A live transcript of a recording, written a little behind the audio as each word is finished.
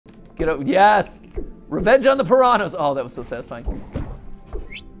Get up. Yes. Revenge on the piranhas. Oh, that was so satisfying.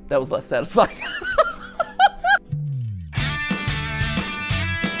 That was less satisfying.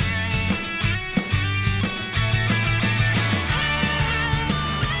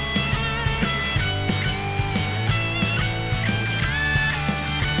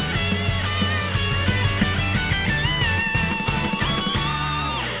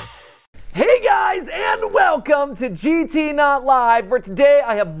 Hey guys, and welcome to GTLive, where today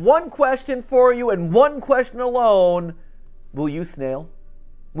I have one question for you and one question alone. Will you snail?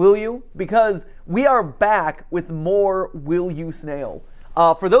 Will you? Because we are back with more Will You Snail.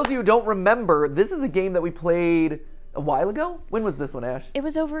 For those of you who don't remember, this is a game that we played a while ago. When was this one, Ash? It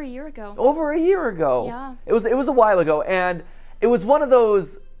was over a year ago. Over a year ago. Yeah. It was a while ago, and it was one of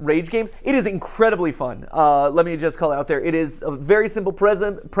those rage games. It is incredibly fun. Let me just call it out there. It is a very simple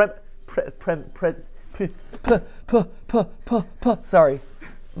sorry,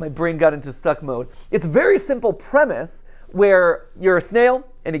 my brain got into stuck mode. It's a very simple premise where you're a snail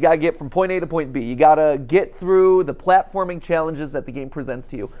and you gotta get from point A to point B. You gotta get through the platforming challenges that the game presents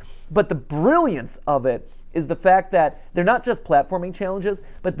to you. But the brilliance of it is the fact that they're not just platforming challenges,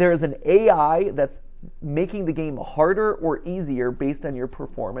 but there is an AI that's making the game harder or easier based on your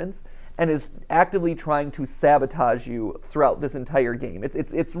performance, and is actively trying to sabotage you throughout this entire game.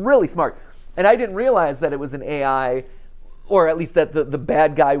 It's really smart. And I didn't realize that it was an AI, or at least that the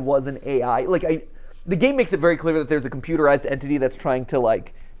bad guy was an AI. The game makes it very clear that there's a computerized entity that's trying to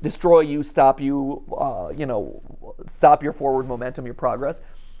like destroy you, stop you, stop your forward momentum, your progress.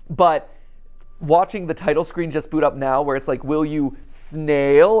 But watching the title screen just boot up now, where it's like, "Will you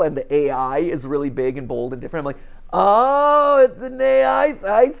snail?" and the AI is really big and bold and different. I'm like, oh, it's an AI.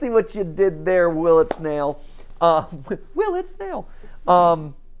 I see what you did there, Will It Snail. Will It Snail.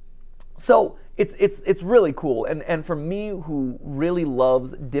 So it's really cool. And for me, who really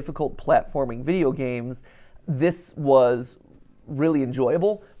loves difficult platforming video games, this was really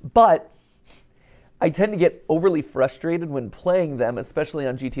enjoyable. But I tend to get overly frustrated when playing them, especially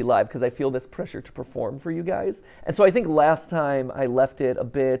on GTLive, because I feel this pressure to perform for you guys. And so I think last time I left it a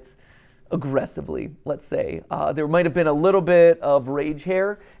bit aggressively, let's say. There might have been a little bit of rage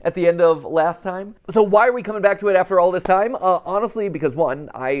hair at the end of last time. So why are we coming back to it after all this time? Honestly, because one,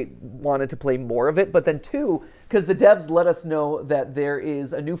 I wanted to play more of it, but then two, because the devs let us know that there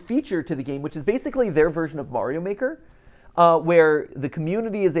is a new feature to the game, which is basically their version of Mario Maker, where the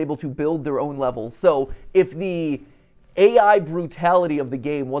community is able to build their own levels. So if the AI brutality of the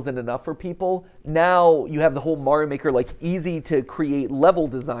game wasn't enough for people, now you have the whole Mario Maker like easy to create level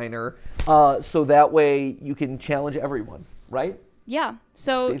designer, so that way you can challenge everyone, right? Yeah.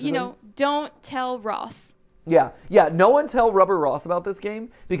 So, Basically. don't tell Ross. Yeah. No one tell Rubber Ross about this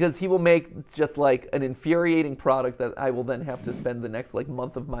game, because he will make just like an infuriating product that I will then have to spend the next like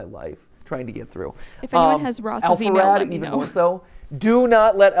month of my life trying to get through. If anyone has Ross's email, let me even know. more so. Do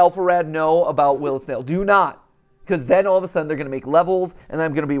not let Alpharad know about Will It Snail. Do not. Because then all of a sudden they're going to make levels, and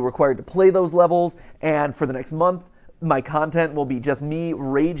I'm going to be required to play those levels, and for the next month, my content will be just me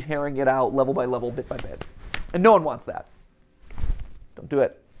rage-hairing it out level by level, bit by bit. And no one wants that. Don't do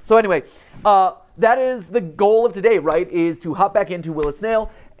it. So anyway, that is the goal of today, right, is to hop back into Will It Snail,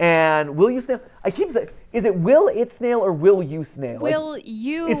 and Will You Snail? I keep saying, is it Will It Snail or Will You Snail? Will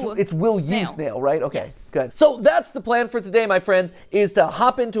You It's Will Snail. You Snail, right? Okay, yes. Good. So that's the plan for today, my friends, is to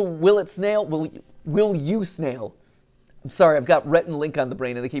hop into Will It Snail, Will You Snail. I'm sorry, I've got Rhett and Link on the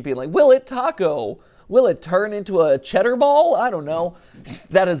brain, and they keep being like, will it taco? Will it turn into a cheddar ball? I don't know.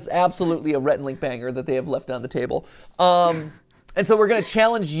 That is absolutely a Rhett and Link banger that they have left on the table. And so we're going to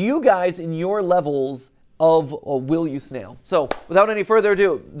challenge you guys in your levels of Will You Snail. So without any further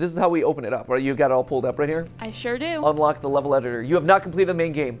ado, this is how we open it up. Right? You got it all pulled up right here? I sure do. Unlock the level editor. You have not completed the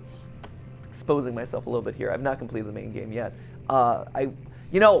main game. Exposing myself a little bit here. I've not completed the main game yet.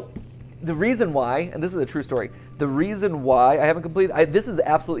 The reason why, and this is a true story, the reason why I haven't completed, this is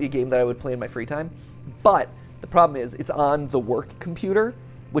absolutely a game that I would play in my free time, but the problem is it's on the work computer,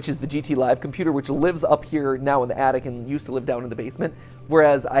 which is the GTLive computer, which lives up here now in the attic and used to live down in the basement,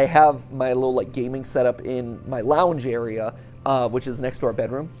 whereas I have my little like gaming setup in my lounge area, which is next to our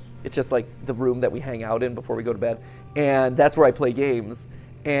bedroom. It's just like the room that we hang out in before we go to bed, and that's where I play games,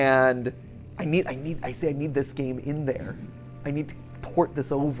 and I need this game in there. I need to port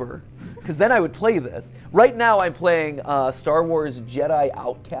this over, because then I would play this. Right now I'm playing Star Wars Jedi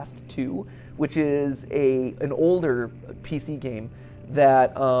Outcast 2, which is an older PC game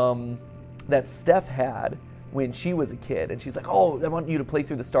that that Steph had when she was a kid, and she's like, "Oh, I want you to play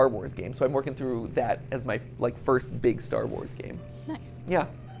through the Star Wars game." So I'm working through that as my first big Star Wars game. Nice. Yeah.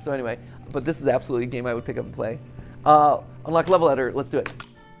 So anyway, but this is absolutely a game I would pick up and play. Unlock level editor. Let's do it.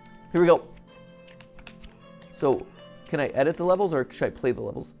 Here we go. So, can I edit the levels or should I play the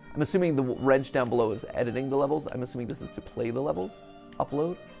levels? I'm assuming the wrench down below is editing the levels. I'm assuming this is to play the levels.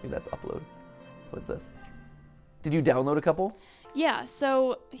 Upload? Maybe that's upload. What's this? Did you download a couple? Yeah,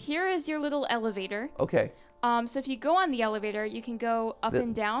 so here is your little elevator. Okay. So if you go on the elevator, you can go up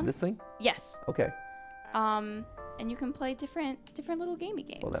and down. This thing? Yes. Okay. And you can play different little gamey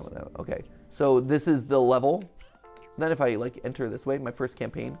games. Well, that one. Okay. So this is the level. Then if I like enter this way, my first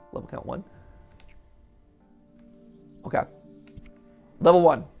campaign, level count 1. Okay. Level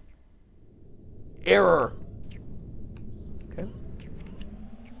 1. Error. Okay.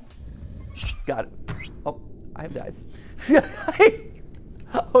 Got it. Oh, I have died.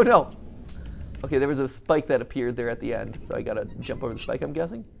 Oh no. Okay, there was a spike that appeared there at the end, so I gotta jump over the spike, I'm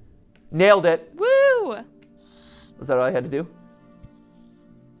guessing. Nailed it. Woo! Was that all I had to do?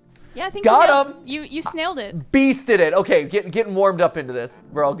 Yeah, I think got him. You snailed it. Beasted it. Okay, getting warmed up into this.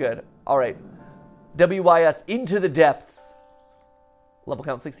 We're all good. All right. WYS into the depths. Level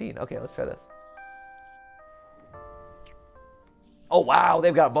count 16. Okay, let's try this. Oh wow,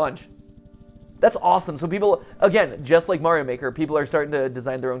 they've got a bunch. That's awesome. So people, again, just like Mario Maker, people are starting to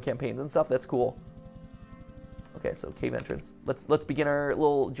design their own campaigns and stuff. That's cool. Okay, so cave entrance. Let's begin our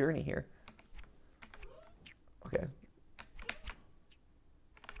little journey here. Okay.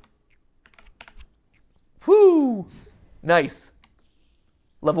 Whoo! Nice.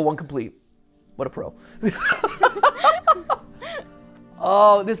 Level 1 complete. What a pro.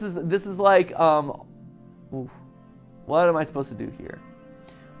 Oh, this is like oof. What am I supposed to do here?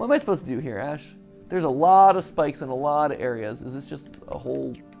 What am I supposed to do here, Ash? There's a lot of spikes in a lot of areas. Is this just a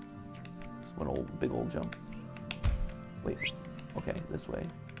whole, just one old big old jump? Wait. Okay, this way.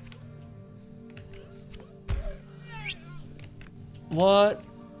 What?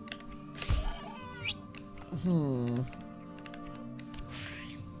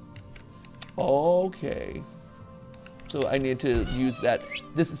 Okay. So I need to use that.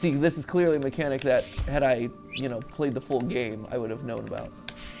 This is clearly a mechanic that had I, played the full game, I would have known about.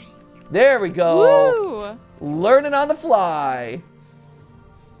 There we go. Woo! Learning on the fly.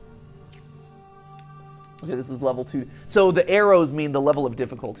 Okay, this is level 2. So the arrows mean the level of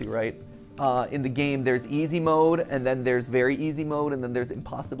difficulty, right? In the game, there's easy mode, and then there's very easy mode, and then there's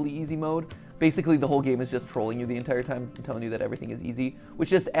impossibly easy mode. Basically, the whole game is just trolling you the entire time, telling you that everything is easy, which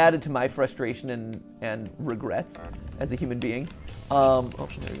just added to my frustration and regrets as a human being. Oh,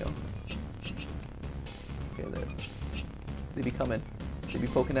 there we go. Okay, they be coming. They be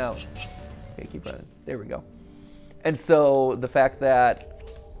poking out. Okay, keep running. There we go. And so the fact that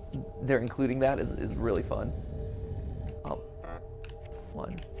they're including that is really fun. Oh,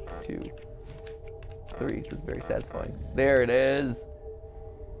 1, 2, 3. This is very satisfying. There it is.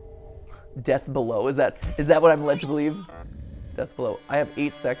 Death below. Is that what I'm led to believe? Death below. I have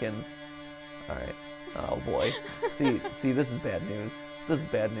 8 seconds. All right. Oh boy. See, this is bad news. This is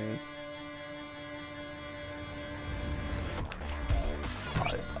bad news.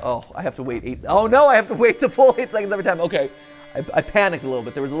 Oh, I have to wait 8. Oh no, I have to wait the full 8 seconds every time. Okay. I panicked a little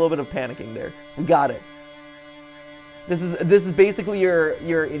bit. There was a little bit of panicking there. We got it. This is basically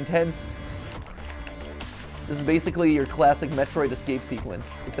your intense. This is basically your classic Metroid escape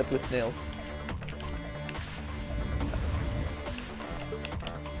sequence, except with snails.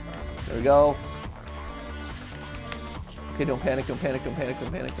 There we go. Okay, don't panic, don't panic, don't panic,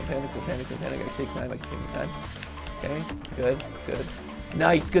 don't panic, don't panic, don't panic, don't panic. I can take time, I can take my time. Okay, good, good.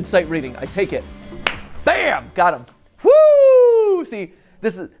 Nice, good sight reading. I take it. Bam! Got him. Woo! See,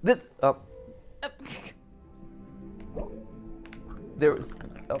 this. Oh. There was.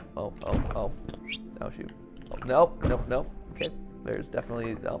 Oh. Oh shoot. Oh, nope. Okay, there's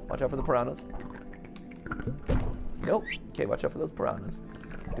definitely. Oh, watch out for the piranhas. Nope. Okay, watch out for those piranhas.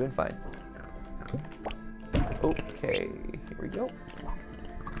 Doing fine. Okay, here we go.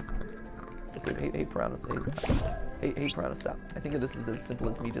 Okay, hey piranhas. Hey piranha, stop. I think this is as simple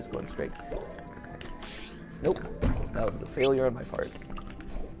as me just going straight. Nope. That was a failure on my part.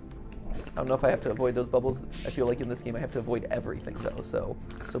 I don't know if I have to avoid those bubbles. I feel like in this game I have to avoid everything though, so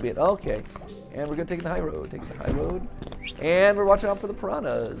be it. Okay, and we're gonna take the high road. Taking the high road, and we're watching out for the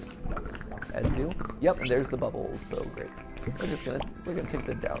piranhas, as new. Yep, and there's the bubbles. So great. We're gonna take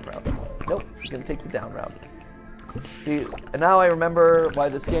the down route. Nope, we're gonna take the down route. See, and now I remember why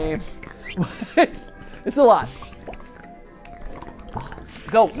this game. it's a lot.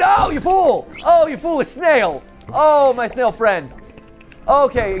 Go! No, you fool! Oh, you foolish snail! Oh, my snail friend.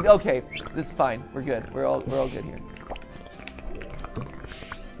 Okay. This is fine. We're good. We're all good here.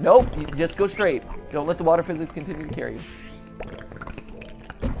 Nope. You just go straight. Don't let the water physics continue to carry you.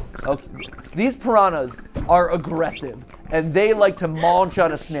 Okay. These piranhas are aggressive. and they like to munch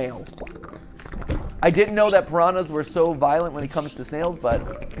on a snail. I didn't know that piranhas were so violent when it comes to snails, but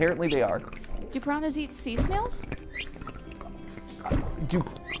apparently they are. Do piranhas eat sea snails?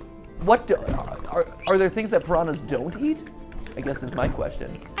 Are there things that piranhas don't eat? I guess is my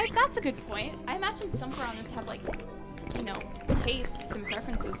question. That's a good point. I imagine some piranhas have like, you know, tastes and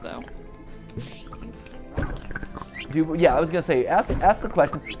preferences though. Yeah, I was gonna say, ask the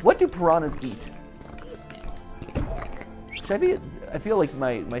question. What do piranhas eat? Sea snails. Should I be? I feel like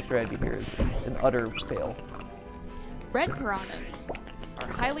my strategy here is an utter fail. Red piranhas are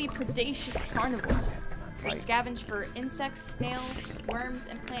highly predaceous carnivores. They Right. scavenge for insects, snails, worms,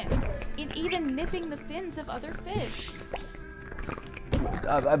 and plants, and even nipping the fins of other fish.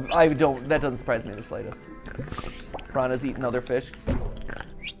 That doesn't surprise me in the slightest. Piranhas eating other fish.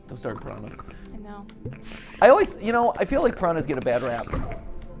 Those darn piranhas. I know. I always, I feel like piranhas get a bad rap.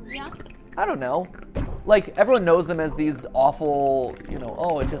 Yeah? I don't know. Like, everyone knows them as these awful,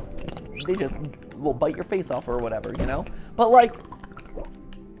 they just will bite your face off or whatever, But like,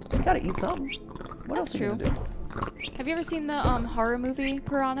 you gotta eat something. What else are you gonna do? Have you ever seen the horror movie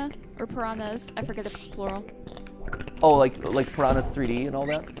Piranha? Or Piranhas? I forget if it's plural. Oh, like Piranhas 3D and all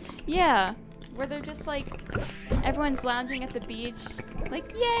that? Yeah. Where they're just like, everyone's lounging at the beach,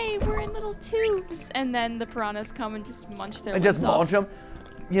 like, yay, we're in little tubes. And then the piranhas come and just munch their And limbs just off. munch them.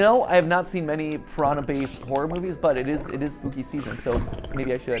 I have not seen many piranha-based horror movies, but it is spooky season, so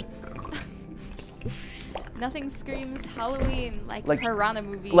maybe I should. Nothing screams Halloween like piranha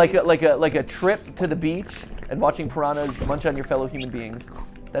movies. Like a trip to the beach and watching piranhas munch on your fellow human beings.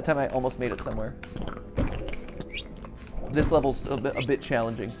 That time I almost made it somewhere. This level's a bit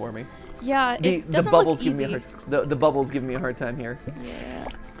challenging for me. Yeah, it The doesn't bubbles look give easy. me the bubbles give me a hard time here. Yeah.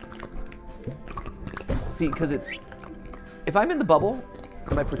 See, because if I'm in the bubble,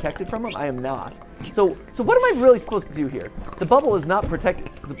 am I protected from them? I am not. So what am I really supposed to do here? The bubble is not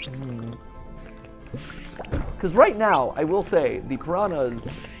protected. Because right now, I will say the piranhas.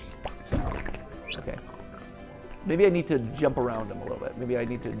 Okay. Maybe I need to jump around them a little bit. Maybe I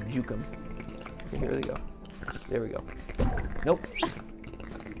need to juke them. Okay, here they go. There we go. Nope.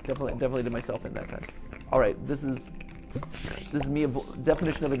 Definitely did myself in that time. All right, this is me.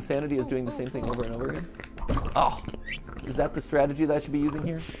 Definition of insanity is doing the same thing over and over again. Oh, is that the strategy that I should be using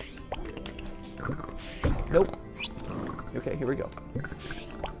here? Nope. Okay, here we go. Here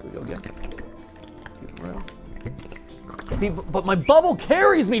we go again. See, but my bubble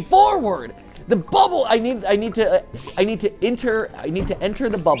carries me forward. The bubble. I need to enter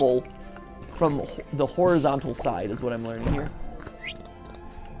the bubble from the horizontal side is what I'm learning here.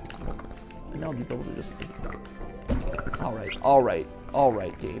 And now these bubbles are just... All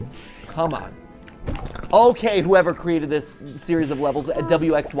right, game. Come on. Okay, whoever created this series of levels,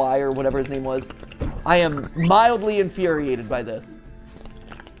 WXY or whatever his name was, I am mildly infuriated by this.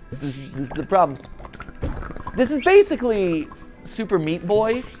 This is the problem. This is basically Super Meat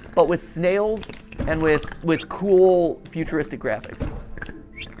Boy, but with snails and with cool futuristic graphics.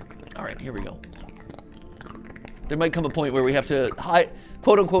 All right, here we go. There might come a point where we have to,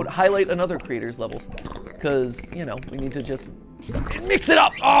 quote unquote, highlight another creator's levels. Because, we need to just mix it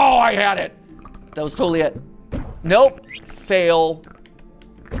up. Oh, I had it. That was totally it. Nope. Fail.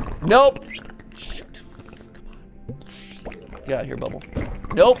 Nope. Shoot. Come on. Get out of here, Bubble.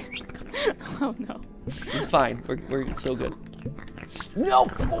 Nope. Oh no. It's fine. We're so good. No.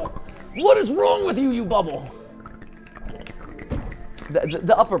 What is wrong with you, Bubble?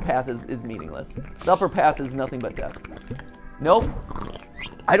 The upper path is meaningless. The upper path is nothing but death. Nope.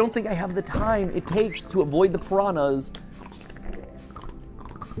 I don't think I have the time it takes to avoid the piranhas.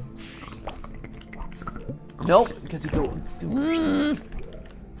 Nope, because you go...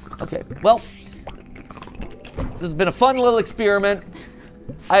 Okay, well, this has been a fun little experiment.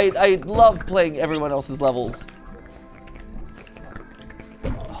 I love playing everyone else's levels.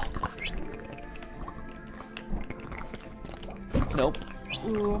 Oh, nope.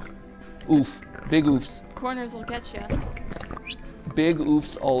 Ooh. Oof. Big oofs. Corners will get you. Big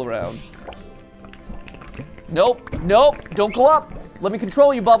oofs all around. Nope. Nope. Don't go up. Let me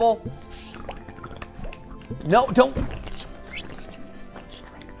control you, Bubble. No, don't.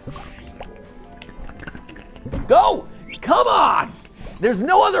 Go! Come on! There's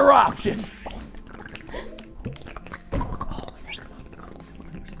no other option. Oh my gosh,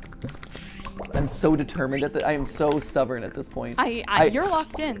 I'm so determined at that. I am so stubborn at this point. You're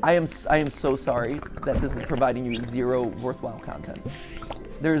locked in. I am so sorry that this is providing you zero worthwhile content.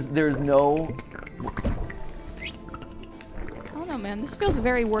 There's no. I don't know, man. This feels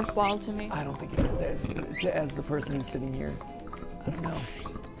very worthwhile to me. I don't think it is. As the person who's sitting here, I don't know.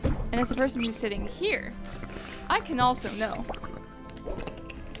 And as the person who's sitting here, I can also know.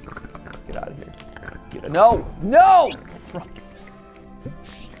 Get out of here. No! No!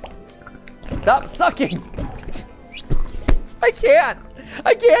 Stop sucking! I can't!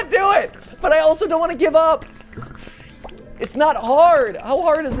 I can't do it! But I also don't want to give up! It's not hard! How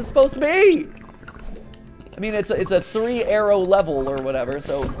hard is it supposed to be? I mean, it's a 3-arrow level or whatever,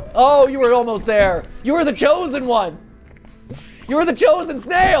 so... Oh, you were almost there! You were the chosen one! You were the chosen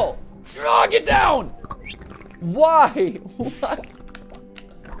snail! Oh, get down! Why? What?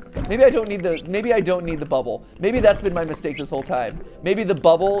 Maybe I don't need the bubble. Maybe that's been my mistake this whole time. Maybe the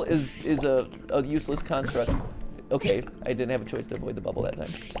bubble is a useless construct. Okay, I didn't have a choice to avoid the bubble that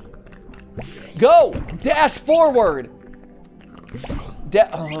time. Go! Dash forward!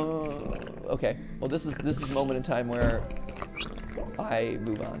 Okay. Well, this is a moment in time where I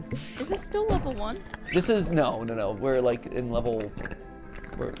move on. Is this still level 1? This is no. We're like in level.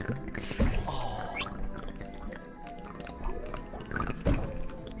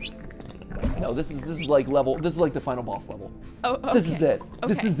 No, this is like level. This is like the final boss level. Oh, okay. This is it. Okay.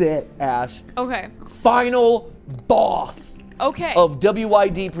 This is it, Ash. Okay. Final boss. Okay. Of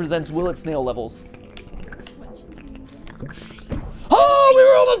WYD presents Will It Snail levels. Oh, we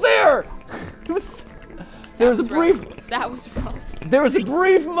were almost there. There was a brief. That was rough. There was a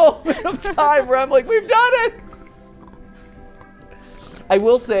brief moment of time where I'm like, we've done it. I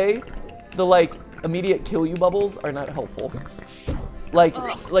will say, the like immediate kill you bubbles are not helpful. Like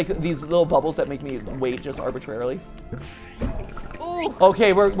these little bubbles that make me wait just arbitrarily. Ooh.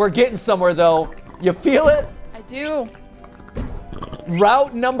 Okay, we're getting somewhere though. You feel it? I do.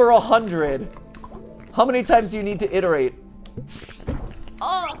 Route number 100. How many times do you need to iterate?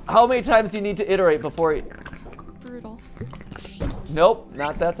 Oh. How many times do you need to iterate before you... Brutal. Nope,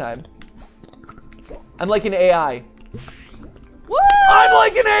 not that time. I'm like an AI. Woo! I'm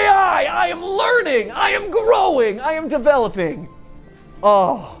like an AI! I am learning! I am growing! I am developing!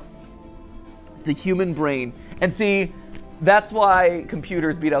 Oh. The human brain. And see, that's why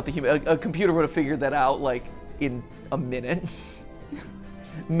computers beat out the human... A computer would have figured that out, like, in a minute.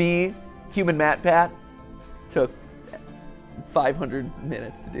 Me, human Matpat, took 500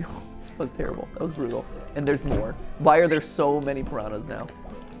 minutes to do. That was terrible. That was brutal. And there's more. Why are there so many piranhas now?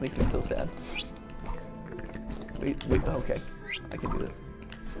 This makes me so sad. Wait, okay. I can do this.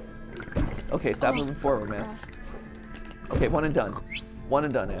 Okay, stop moving forward, man. Okay, one and done. One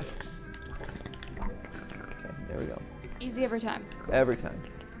and done, Ash. Okay, there we go. Easy every time. Every time.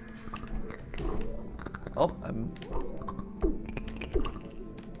 Oh, I'm...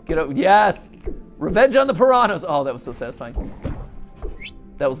 Get out. Yes! Revenge on the piranhas! Oh, that was so satisfying.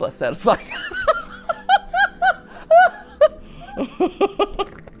 That was less satisfying.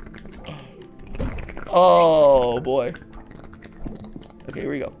 Oh, boy. Okay,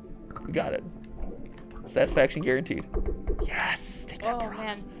 here we go. We got it. Satisfaction guaroguaranteed. Yes! Take that,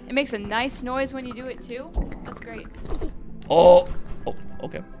 piranhas. Man. It makes a nice noise when you do it, too. That's great. Oh,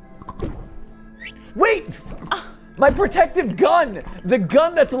 okay. Wait! My protective gun! The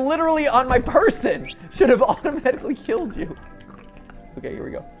gun that's literally on my person should have automatically killed you. Okay, here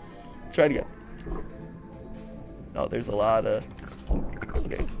we go. Try it again. Oh, there's a lot of...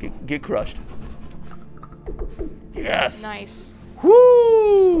 Okay, get crushed. Yes! Nice.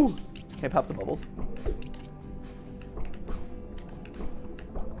 Woo! Can I pop the bubbles?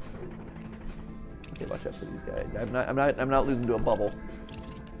 Okay, watch out for these guys. I'm not losing to a bubble.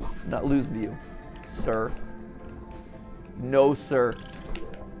 I'm not losing to you, sir. No, sir.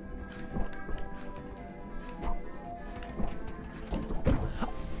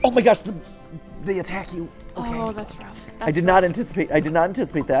 Oh my gosh, they attack you. Okay. Oh, that's rough. I did not anticipate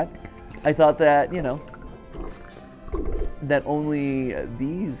that. I thought that, you know, that only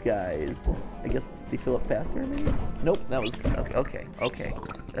these guys, I guess they fill up faster, maybe? Nope, that was, okay.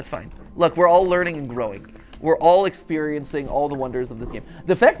 That's fine. Look, we're all learning and growing. We're all experiencing all the wonders of this game.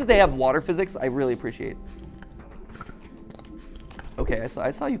 The fact that they have water physics, I really appreciate. Okay, I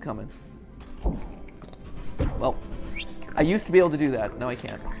saw you coming. Well, I used to be able to do that. Now I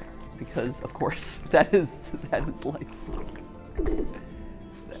can't, because of course that is life.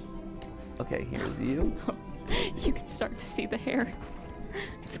 Okay, here's you. You can start to see the hair.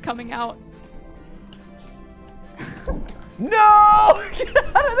 It's coming out. No! Get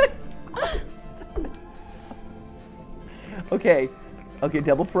out of this! Stop it. Okay,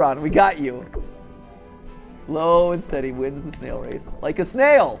 double piranha. We got you. Slow and steady wins the snail race. Like a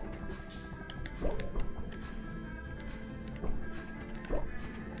snail!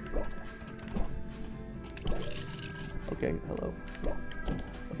 Okay, hello.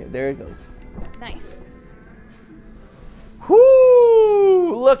 Okay, there it goes. Nice.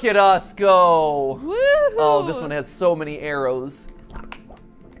 Whoo! look at us go. Woohoo! Oh, this one has so many arrows.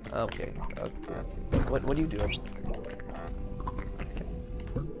 Okay. What are you doing?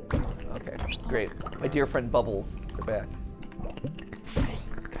 Okay, great. My dear friend Bubbles, you're back.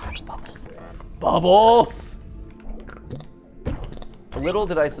 God, Bubbles. Bubbles! Little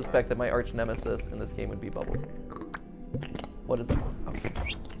did I suspect that my arch nemesis in this game would be Bubbles. What is it? Okay.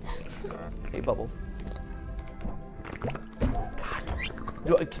 Hey, Bubbles.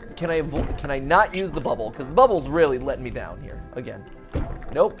 God. Can I not use the bubble? Because the bubble's really letting me down here again.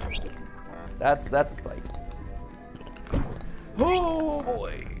 Nope. That's a spike. Oh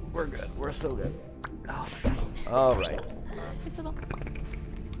boy, we're good. We're so good. Oh my gosh. All right. It's a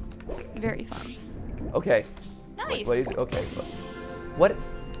very fun. Okay. Nice. Okay. What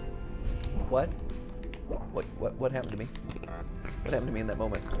happened to me? What happened to me in that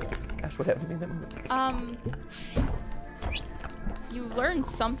moment? Ash, what happened to me in that moment? You learned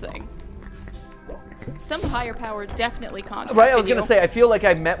something. Some higher power definitely contacted Right, I was gonna you. say, I feel like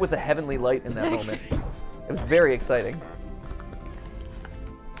I met with a heavenly light in that moment. It was very exciting.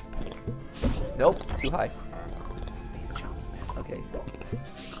 Nope, too high. These jumps, man. Okay.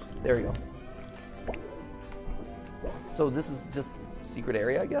 There we go. So this is just secret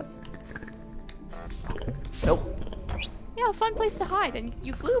area, I guess? Nope. Yeah, a fun place to hide, and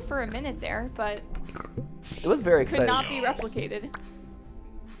you glue for a minute there, but It was very exciting. could not be replicated.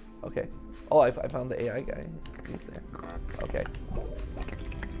 Okay. Oh, I found the AI guy. He's there. Okay.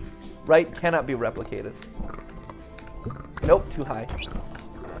 Right, cannot be replicated. Nope, too high.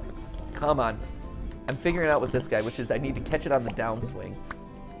 Come on. I'm figuring out with this guy, which is I need to catch it on the downswing.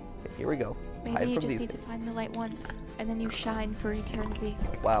 Okay, here we go. Maybe Hide you from just these need to find the light once, and then you shine for eternity.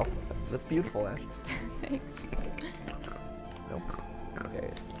 Wow, that's beautiful, Ash. Thanks. Nope. Okay.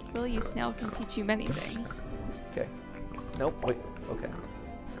 Will You Snail can teach you many things. Okay. Nope. Wait. Okay.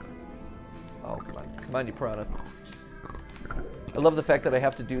 Oh, come on. Come on, you piranhas. I love the fact that I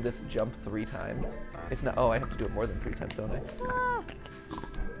have to do this jump 3 times. If not, oh, I have to do it more than 3 times, don't I? Ah.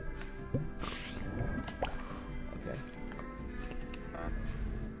 Okay.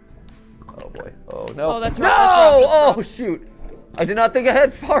 Oh boy. Oh no. Oh, that's no! rough, that's rough, that's Oh shoot! I did not think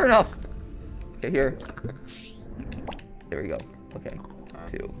ahead far enough. Okay, here. There we go. Okay.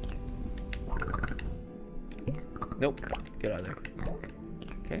 2. Nope. Get out of there.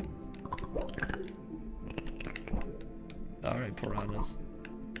 Okay. All right, piranhas.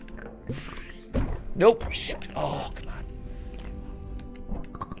 Nope. Shoot. Oh, come on.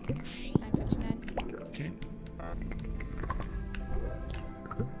 9:59. Okay.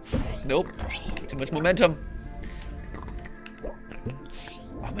 Nope. Too much momentum.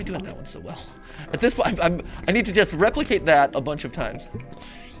 Why am I doing that one so well? At this point, I need to just replicate that a bunch of times.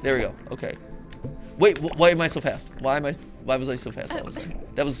 There we go. Okay. Wait, why am I so fast? Why was I so fast?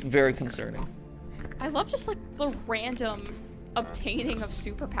 That was very concerning. I love just like the random obtaining of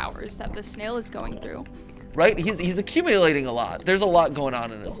superpowers that the snail is going through. Right? He's accumulating a lot. There's a lot going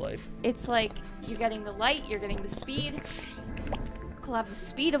on in his life. It's like you're getting the light, you're getting the speed. He'll have the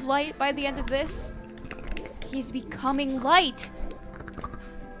speed of light by the end of this. He's becoming light.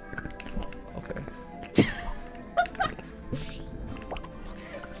 Okay.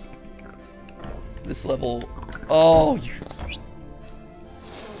 This level. Oh,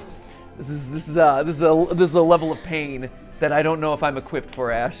 this is a level of pain that I don't know if I'm equipped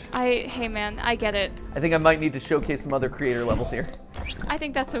for, Ash. Hey man, I get it. I think I might need to showcase some other creator levels here. I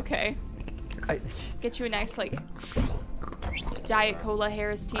think that's okay. Get you a nice like Diet Cola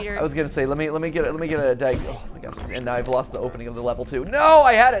Harris Teeter. I was gonna say, let me get a diet. Oh my gosh! And now I've lost the opening of the level 2. No,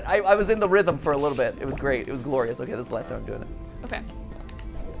 I had it. I was in the rhythm for a little bit. It was great. It was glorious. Okay, this is the last time I'm doing it. Okay.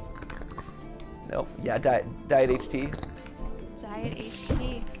 No, yeah, diet HT. Diet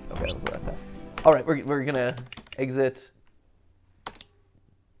HT. Okay, that was the last time. All right, we're gonna exit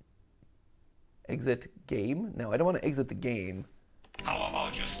game. No, I don't want to exit the game. How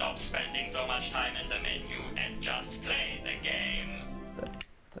about you stop spending so much time in the menu and just play the game?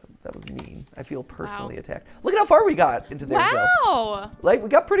 That was mean. I feel personally Wow. attacked. Look at how far we got into there. Wow! Like, we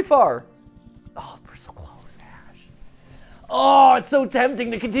got pretty far. Oh, we're so close, Ash. Oh, it's so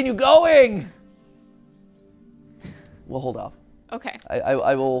tempting to continue going. We'll hold off. Okay.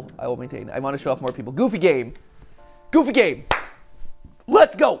 I will maintain. I want to show off more people. Goofy game. Goofy game.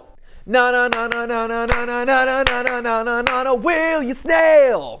 Let's go. Na na na na na na na na na na na na na na na. Will you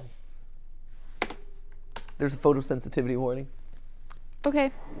snail? There's a photosensitivity warning.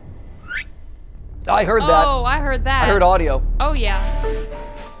 Okay. I heard that. Oh, I heard that. I heard audio. Oh yeah.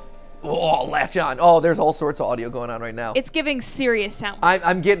 Oh, latch on. Oh, there's all sorts of audio going on right now. It's giving serious sound.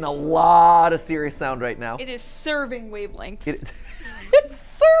 I'm getting a lot of serious sound right now. It is serving wavelengths. It's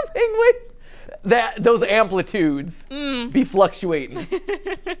serving with those amplitudes be fluctuating,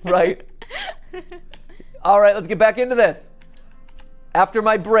 right? All right, let's get back into this. After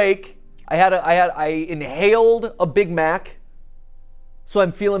my break, I inhaled a Big Mac, so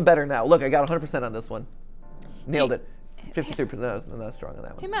I'm feeling better now. Look, I got 100% on this one. Nailed it. 53%. I'm not strong on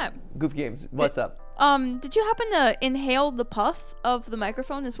that one. Hey, Matt. Goofy Games, what's up? Did you happen to inhale the puff of the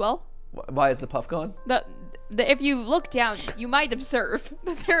microphone as well? Why is the puff gone? If you look down, you might observe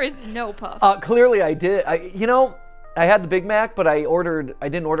that there is no puff. Clearly I did. I had the Big Mac, but I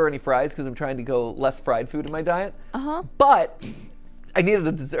didn't order any fries because I'm trying to go less fried food in my diet. But I needed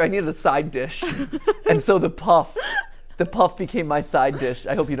a dessert. I needed a side dish, and so the puff became my side dish.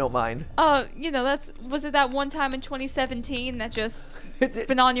 I hope you don't mind. Was it that one time in 2017 that just it's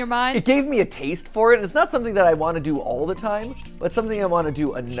been on your mind? It gave me a taste for it. It's not something that I want to do all the time, but it's something I want to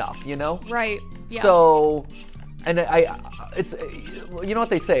do enough, you know? Right. Yeah. So, and it's you know what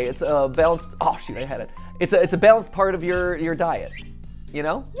they say? It's a balanced. Oh shoot, I had it. It's a balanced part of your diet, you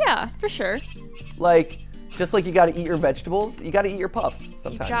know? Yeah, for sure. Like, just like you got to eat your vegetables, you got to eat your puffs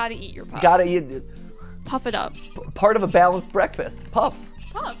sometimes. You got to eat your puffs. You got to eat. Puff it up. Part of a balanced breakfast. Puffs.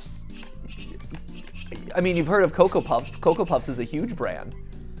 Puffs. I mean, you've heard of Cocoa Puffs. Cocoa Puffs is a huge brand.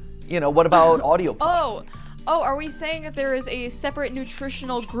 You know, what about Audio Puffs? Oh, are we saying that there is a separate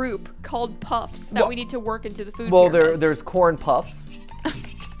nutritional group called Puffs that we need to work into the food pyramid? There's Corn Puffs.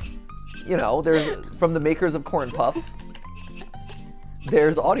 You know, there's from the makers of Corn Puffs.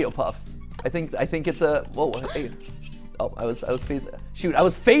 There's Audio Puffs. I think it's a whoa. Hey. Oh, I was phasing. Shoot, I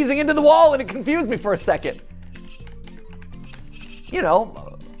was phasing into the wall and it confused me for a second. You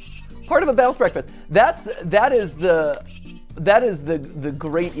know, part of a balanced breakfast. That is the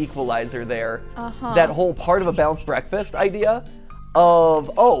great equalizer there. That whole part of a balanced breakfast idea of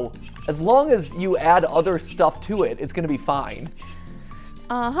as long as you add other stuff to it, it's gonna be fine.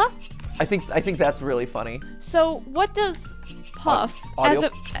 I think that's really funny. So what does puff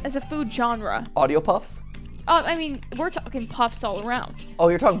as a food genre? Audio Puffs? I mean, we're talking puffs all around. Oh,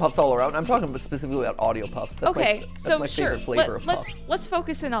 you're talking puffs all around? I'm talking specifically about Audio Puffs. That's that's my favorite flavor of puffs. Let's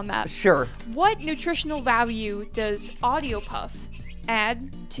focus in on that. Sure. What nutritional value does Audio Puff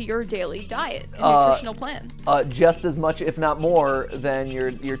add to your daily diet and nutritional plan? Just as much, if not more, than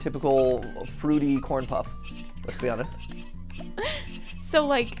your typical fruity corn puff. Let's be honest. So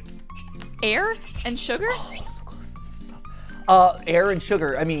like air and sugar? Oh, so close to this stuff. Air and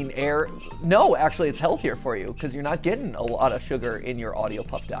sugar. I mean, air. No, actually, it's healthier for you because you're not getting a lot of sugar in your Audio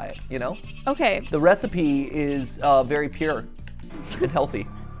Puff diet. You know. Okay. The recipe is very pure and healthy.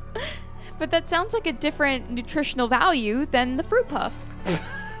 But that sounds like a different nutritional value than the fruit puff.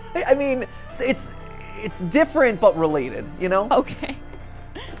 I mean, it's different but related. You know. Okay.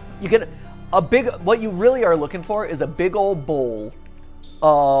 You get what you really are looking for is a big old bowl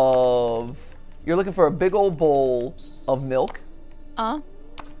of. You're looking for a big old bowl of milk.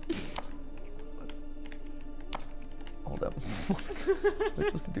 Hold up. What am I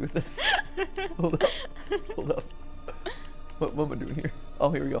supposed to do with this? Hold up. What am I doing here? Oh,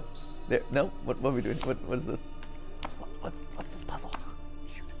 here we go. There. No. What are we doing? What is this? What's this puzzle?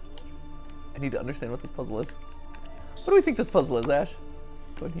 Shoot. I need to understand what this puzzle is. What do we think this puzzle is, Ash?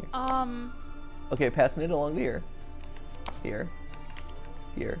 Go in here. Okay, passing it along to here. Here.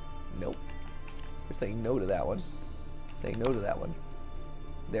 Nope. You're saying no to that one. Saying no to that one.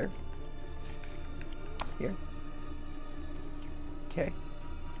 There. Here. Okay.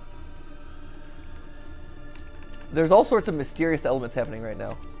 There's all sorts of mysterious elements happening right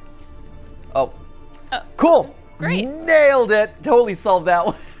now. Oh. Cool. Great. Nailed it. Totally solved that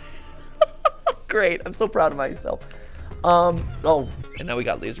one. Great. I'm so proud of myself. Oh, and now we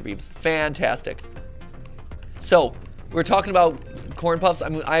got laser beams. Fantastic. So, we're talking about corn puffs.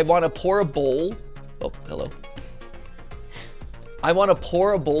 I want to pour a bowl. Oh, hello. I want to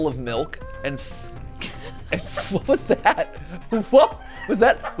pour a bowl of milk and what was that? What was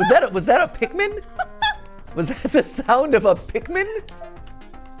that? Was that a Pikmin? Was that the sound of a Pikmin?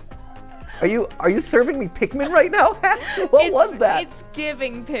 Are you serving me Pikmin right now? What was that? It's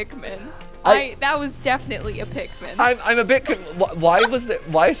giving Pikmin. That was definitely a Pikmin. I'm a bit. Why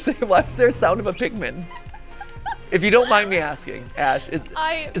is there a sound of a Pikmin? If you don't mind me asking, Ash, is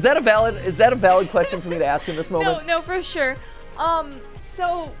that a valid question for me to ask in this moment? No, for sure.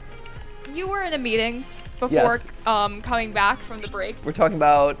 So you were in a meeting before coming back from the break. We're talking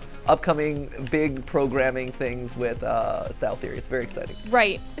about upcoming big programming things with Style Theory. It's very exciting.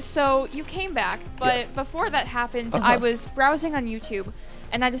 Right. So you came back, but before that happened, I was browsing on YouTube,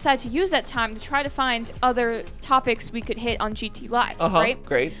 and I decided to use that time to try to find other topics we could hit on GTLive. Right?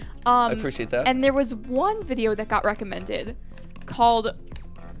 Great. I appreciate that. And there was one video that got recommended called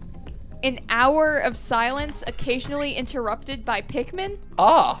An hour of silence occasionally interrupted by Pikmin.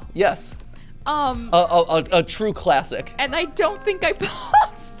 Ah, yes. A true classic. And I don't think I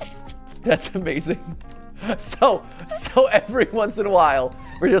paused it. That's amazing. So every once in a while,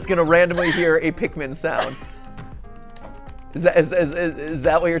 we're just gonna randomly hear a Pikmin sound. Is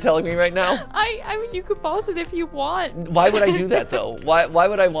that what you're telling me right now? I mean, you could pause it if you want. Why would I do that though? Why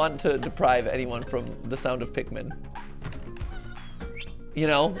would I want to deprive anyone from the sound of Pikmin? You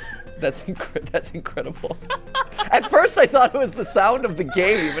know, that's incredible. At first, I thought it was the sound of the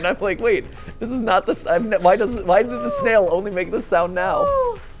game, and I'm like, wait, this is not the. Why did the snail only make this sound now?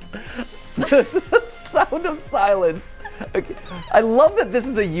 The sound of silence. Okay. I love that this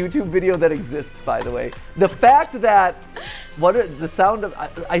is a YouTube video that exists, by the way. The fact that the sound of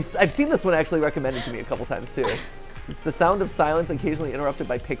I've seen this one actually recommended to me a couple times too. It's the sound of silence occasionally interrupted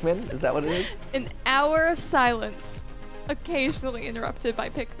by Pikmin. Is that what it is? An hour of silence, occasionally interrupted by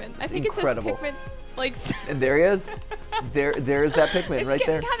Pikmin. I think incredible. It says Pikmin, like. And there he is. There is that Pikmin right there. It's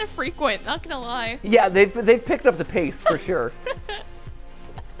getting kind of frequent. Not gonna lie. Yeah, they've picked up the pace for sure.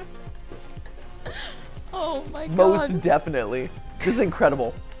 Oh my god. Most definitely. This is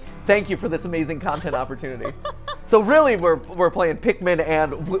incredible. Thank you for this amazing content opportunity. So really, we're playing Pikmin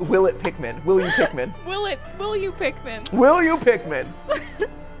and Will It Pikmin? Will you Pikmin? Will you Pikmin? Will you Pikmin?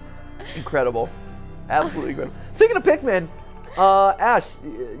 Incredible. Absolutely incredible. Speaking of Pikmin, Ash,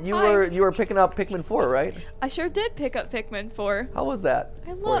 you were picking up Pikmin 4, right? I sure did pick up Pikmin 4. How was that?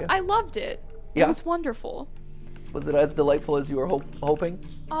 I loved it. Yeah? It was wonderful. Was it as delightful as you were hoping?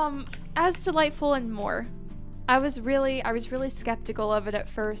 As delightful and more. I was really skeptical of it at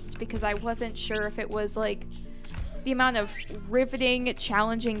first because I wasn't sure if it was like the amount of riveting,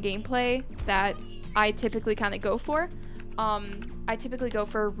 challenging gameplay that I typically kind of go for. I typically go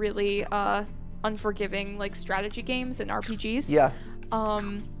for really unforgiving like strategy games and RPGs. Yeah.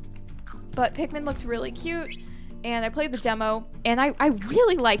 But Pikmin looked really cute, and I played the demo, and I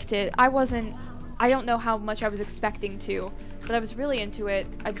really liked it. I don't know how much I was expecting to, but I was really into it.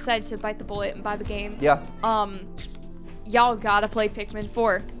 I decided to bite the bullet and buy the game. Yeah. Y'all gotta play Pikmin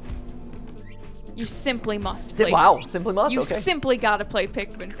 4. You simply must play. Wow, simply must? You okay. simply gotta play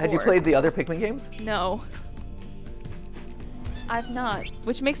Pikmin 4. Had you played the other Pikmin games? No. I've not,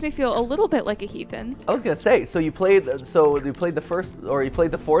 which makes me feel a little bit like a heathen. I was gonna say, so you played the first, or you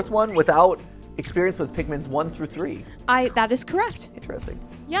played the fourth one without experience with Pikmin's 1 through 3. That is correct. Interesting.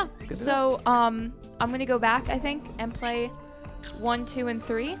 Yeah. So I'm gonna go back, I think, and play 1, 2, and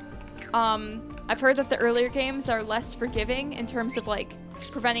 3. I've heard that the earlier games are less forgiving in terms of like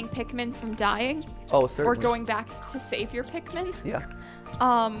preventing Pikmin from dying. Oh, certainly. Or going back to save your Pikmin. Yeah.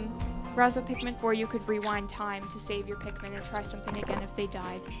 Whereas with Pikmin 4, you could rewind time to save your Pikmin and try something again if they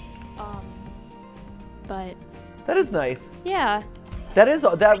died. But that is nice. Yeah. That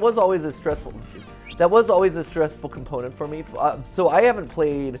was always a stressful. That was always a stressful component for me. So I haven't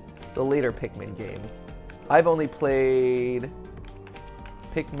played the later Pikmin games. I've only played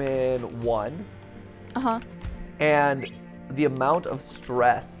Pikmin 1. And the amount of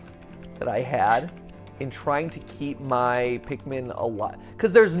stress that I had in trying to keep my Pikmin alive,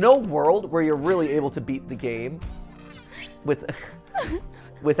 because there's no world where you're really able to beat the game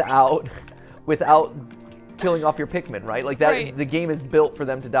without killing off your Pikmin, right? Like that, right. The game is built for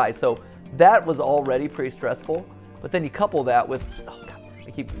them to die. So that was already pretty stressful. But then you couple that with, oh god,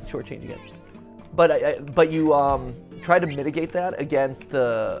 I keep shortchanging it. But you try to mitigate that against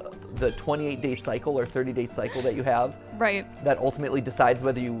the 28-day cycle or 30-day cycle that you have. Right. That ultimately decides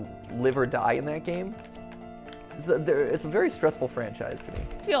whether you live or die in that game. It's a very stressful franchise to me.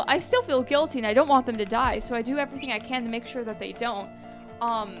 I still feel guilty, and I don't want them to die, so I do everything I can to make sure that they don't.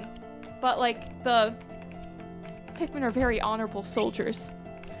 But like the Pikmin are very honorable soldiers.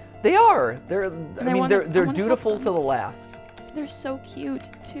 They are. They're dutiful to the last. They're so cute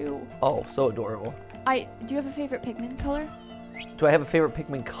too. Oh, so adorable. Do you have a favorite Pikmin color? Do I have a favorite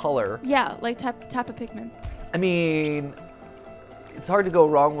Pikmin color? Yeah, like type of Pikmin. I mean, it's hard to go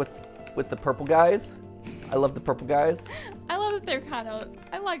wrong with the purple guys. I love the purple guys. I love that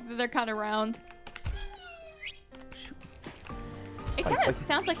I like that they're kind of round. It kind of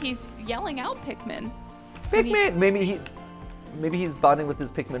sounds like he's yelling out Pikmin. Pikmin! Maybe he's bonding with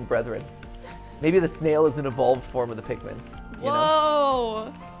his Pikmin brethren. Maybe the snail is an evolved form of the Pikmin. You Whoa!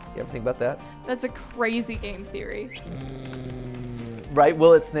 know? You ever think about that? That's a crazy game theory. Right?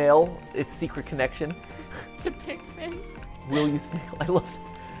 Will it snail? Its secret connection to Pikmin. Will you snail? I love it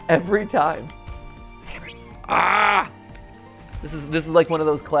every time. Damn it! Ah! This is like one of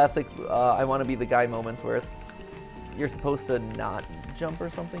those classic I want to be the guy moments where you're supposed to not jump or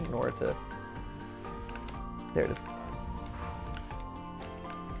something in order to. There it is.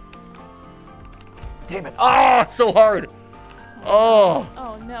 Damn it. Oh, it's so hard. Oh.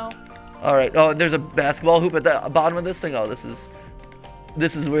 Oh no. All right. Oh, and there's a basketball hoop at the bottom of this thing. Oh, this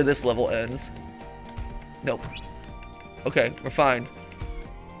is where this level ends. Nope. Okay, we're fine.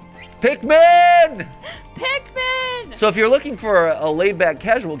 Pikmin! Pikmin! So if you're looking for a laid-back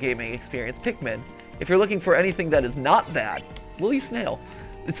casual gaming experience, Pikmin. If you're looking for anything that is not that, Will You Snail?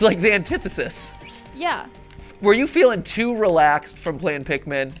 It's like the antithesis. Yeah. Were you feeling too relaxed from playing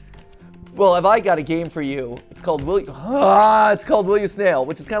Pikmin? Well, have I got a game for you? It's called Will You Snail,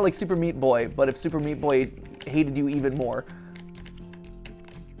 which is kind of like Super Meat Boy, but if Super Meat Boy hated you even more.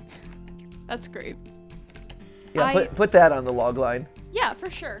 That's great. Yeah, put that on the log line. Yeah, for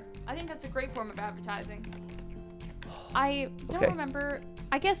sure. I think that's a great form of advertising. I don't remember.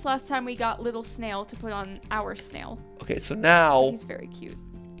 I guess last time we got Little Snail to put on our snail. Okay, so now... He's very cute.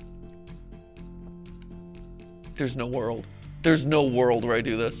 There's no world. There's no world where I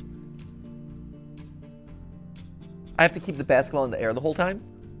do this. I have to keep the basketball in the air the whole time?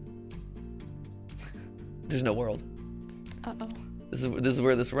 There's no world. Uh-oh. This is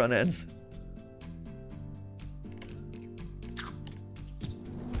where this run ends.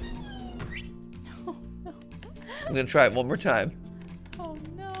 Oh, no. I'm gonna try it one more time. Oh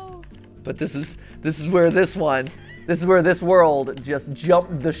no. But this is where this world just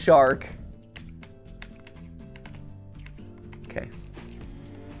jumped the shark. Okay.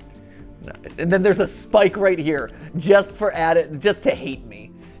 And then there's a spike right here, just to hate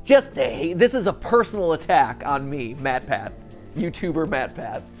me. Just to hate. This is a personal attack on me, Matpat. YouTuber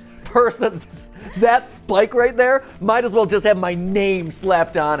Matpat. That spike right there might as well just have my name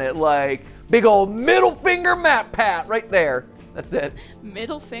slapped on it, like big old middle finger Matpat right there. That's it.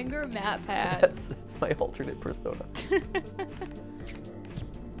 Middle finger Matpat. That's my alternate persona.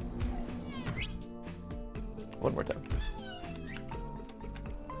 One more time.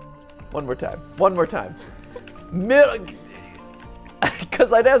 One more time. One more time.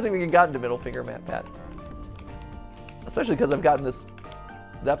 Because I hasn't even gotten to middle finger Matpat. Especially because I've gotten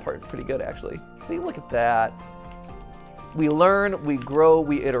that part pretty good, actually. See, look at that. We learn, we grow,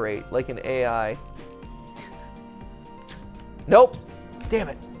 we iterate, like an AI. Nope. Damn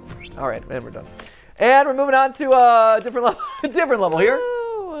it. All right, and we're done. And we're moving on to a different level here.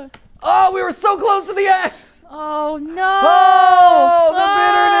 Ooh. Oh, we were so close to the end. Oh no! Oh, the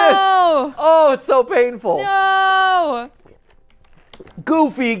bitterness! Oh, it's so painful. No!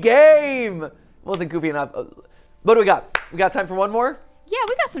 Goofy game. Wasn't goofy enough. What do we got? We got time for one more? Yeah,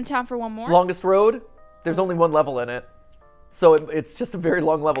 we got some time for one more. Longest road. There's only one level in it, so it's just a very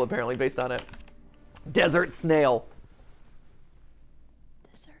long level apparently based on it. Desert Snail.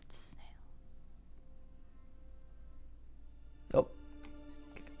 Desert Snail. Oh.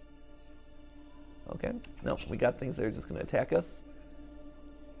 Okay. No, we got things that are just going to attack us.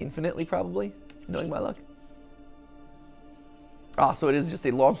 Infinitely, probably, knowing my luck. Ah, so it is just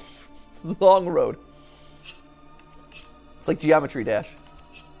a long road. It's like Geometry Dash.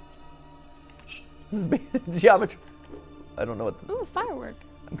 This is geometry. I don't know what. Ooh, firework.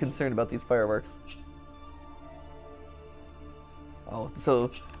 I'm concerned about these fireworks. Oh,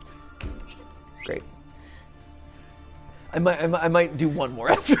 so great. I might do one more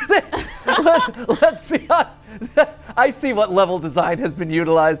after this. Let's be honest. I see what level design has been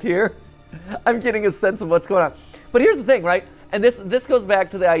utilized here. I'm getting a sense of what's going on. But here's the thing, right? And this goes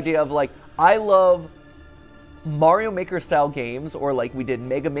back to the idea of like, I love Mario Maker style games, or like we did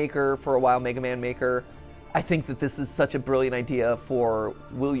Mega Maker for a while, Mega Man Maker. I think that this is such a brilliant idea for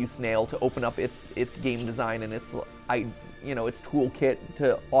Will You Snail to open up its game design and its toolkit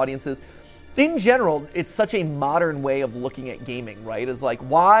to audiences. In general, it's such a modern way of looking at gaming, right? Is like,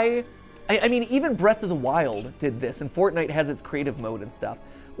 why? I mean, even Breath of the Wild did this, and Fortnite has its creative mode and stuff.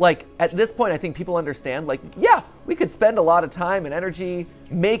 Like, at this point, I think people understand, like, yeah, we could spend a lot of time and energy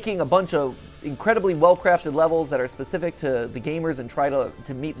making a bunch of incredibly well-crafted levels that are specific to the gamers and try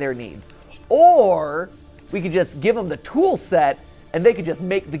to meet their needs. Or we could just give them the tool set and they could just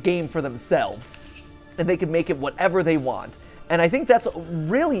make the game for themselves. And they could make it whatever they want. And I think that's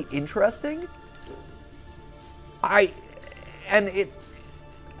really interesting. And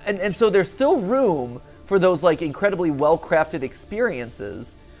so there's still room for those like incredibly well-crafted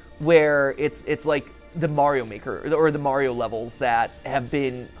experiences where it's like the Mario Maker or the Mario levels that have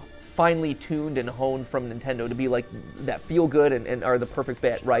been finely tuned and honed from Nintendo to be like that feel good and are the perfect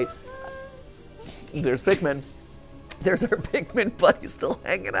bit, right? There's Pikmin. There's our Pikmin buddy still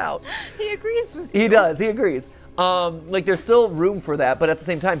hanging out. He agrees with you. He does, he agrees. Like there's still room for that, but at the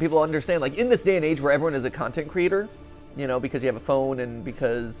same time people understand, like in this day and age where everyone is a content creator, you know, because you have a phone and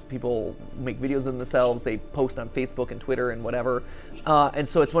because people make videos of themselves, they post on Facebook and Twitter and whatever. And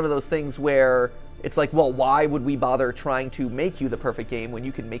so it's one of those things where it's like, well, why would we bother trying to make you the perfect game when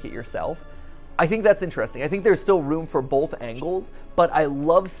you can make it yourself? I think that's interesting. I think there's still room for both angles, but I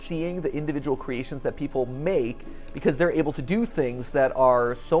love seeing the individual creations that people make because they're able to do things that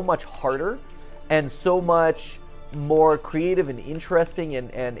are so much harder and so much more creative and interesting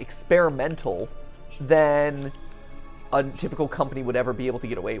and experimental than a typical company would ever be able to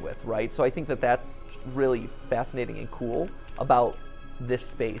get away with, right? So I think that that's really fascinating and cool about this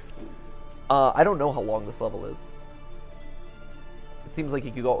space. I don't know how long this level is. It seems like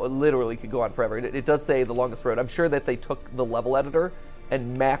it could go, literally could go on forever. It does say the longest road. I'm sure that they took the level editor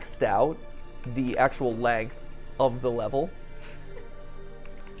and maxed out the actual length of the level.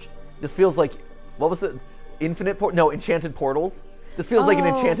 This feels like, what was the, Enchanted Portals? This feels like an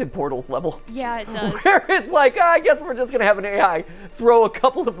Enchanted Portals level. Yeah, it does. Where it's like, I guess we're just gonna have an AI throw a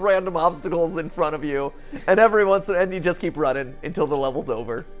couple of random obstacles in front of you, and every once in and you just keep running until the level's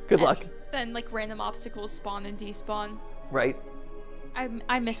over. Good luck. Then like random obstacles spawn and despawn. Right.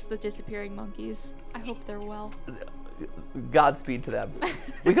 I miss the disappearing monkeys. I hope they're well. Godspeed to them.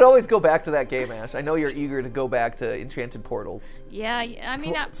 We could always go back to that game, Ash. I know you're eager to go back to Enchanted Portals. Yeah, I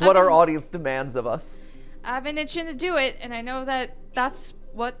mean, it's what our audience demands of us. I've been itching to do it, and I know that that's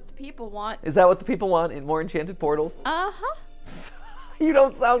what the people want. Is that what the people want in more Enchanted Portals? Uh-huh. You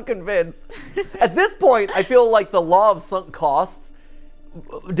don't sound convinced. At this point, I feel like the law of sunk costs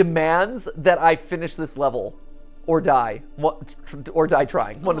demands that I finish this level or die. Or die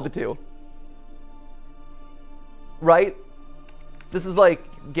trying. One of the two. Right? This is like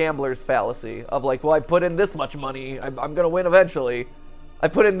gambler's fallacy of like, well, I put in this much money. I'm going to win eventually. I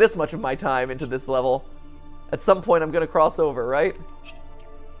put in this much of my time into this level. At some point, I'm going to cross over, right?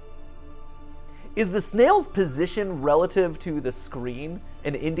 Is the snail's position relative to the screen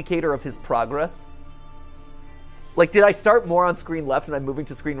an indicator of his progress? Like, did I start more on screen left and I'm moving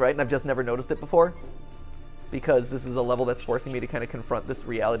to screen right and I've just never noticed it before? Because this is a level that's forcing me to kind of confront this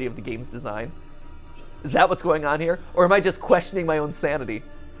reality of the game's design. Is that what's going on here? Or am I just questioning my own sanity?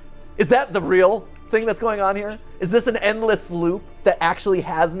 Is that the real thing that's going on here? Is this an endless loop that actually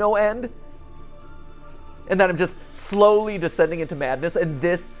has no end? And that I'm just slowly descending into madness, and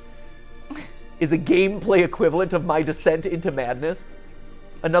this is a gameplay equivalent of my descent into madness?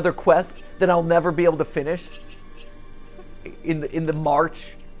 Another quest that I'll never be able to finish in the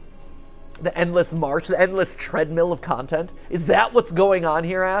march, the endless march, the endless treadmill of content? Is that what's going on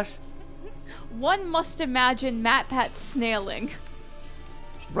here, Ash? One must imagine Matpat snailing.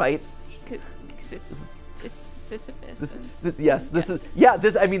 Right? Because it's Sisyphus.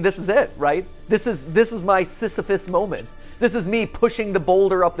 This is it, right? This is my Sisyphus moment. This is me pushing the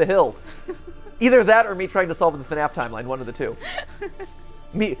boulder up the hill. Either that or me trying to solve the FNAF timeline, one of the two.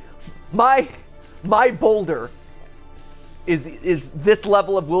 My boulder is this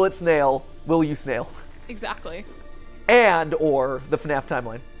level of Will It Snail, Will You Snail? Exactly. And or the FNAF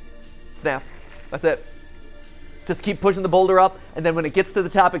timeline. FNAF. That's it. Just keep pushing the boulder up, and then when it gets to the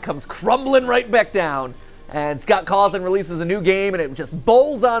top, it comes crumbling right back down. And Scott Cawthon releases a new game, and it just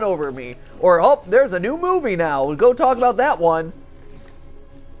bowls on over me. Or, oh, there's a new movie now. We'll go talk about that one.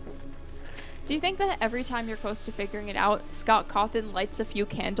 Do you think that every time you're close to figuring it out, Scott Cawthon lights a few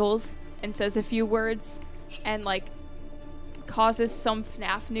candles and says a few words and, like, causes some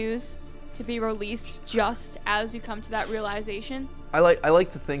FNAF news to be released just as you come to that realization? I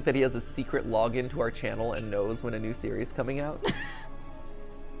like to think that he has a secret login to our channel and knows when a new theory is coming out.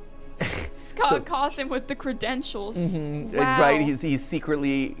 Scott Cawthon with the credentials. Mm-hmm. Wow. Right, he's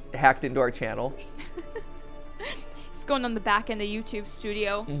secretly hacked into our channel. He's going on the back end of YouTube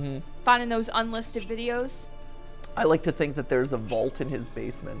studio, finding those unlisted videos. I like to think that there's a vault in his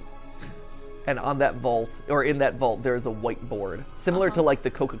basement. And on that vault, or in that vault, there's a whiteboard. Similar to like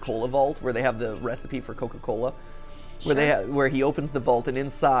the Coca-Cola vault, where they have the recipe for Coca-Cola. Sure. Where he opens the vault, and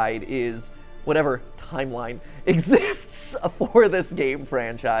inside is whatever timeline exists for this game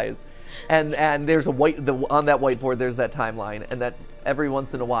franchise. And there's on that whiteboard there's that timeline, and that every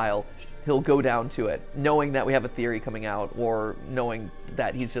once in a while he'll go down to it, knowing that we have a theory coming out, or knowing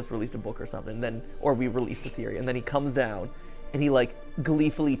that he's just released a book or something, or we released a theory, and then he comes down and he like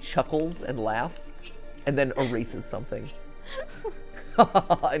gleefully chuckles and laughs and then erases something.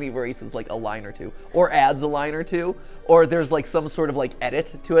 And he erases like a line or two, or adds a line or two, or there's like some sort of like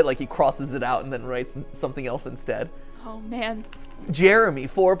edit to it, like he crosses it out and then writes something else instead. Oh man. Jeremy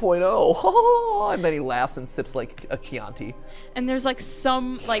 4.0. And then he laughs and sips like a Chianti. And there's like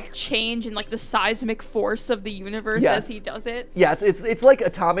some like change in like the seismic force of the universe Yes. as he does it. Yeah, it's like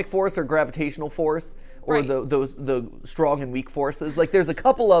atomic force or gravitational force or Right. the strong and weak forces. Like there's a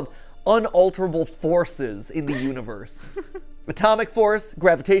couple of unalterable forces in the universe. Atomic force,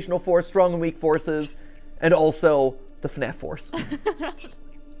 gravitational force, strong and weak forces, and also the FNAF force.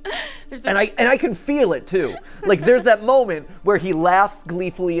 And I can feel it too. Like there's that moment where he laughs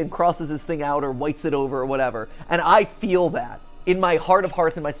gleefully and crosses his thing out or whites it over or whatever. And I feel that in my heart of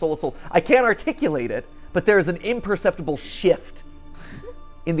hearts and my soul of souls. I can't articulate it, but there's an imperceptible shift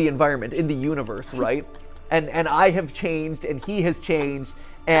in the environment, in the universe, right? And I have changed and he has changed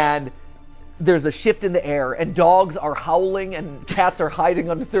and there's a shift in the air and dogs are howling and cats are hiding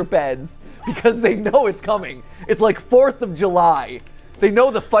under their beds because they know it's coming. It's like 4th of July. They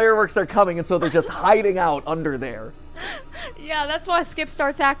know the fireworks are coming, and so they're just hiding out under there. Yeah, that's why Skip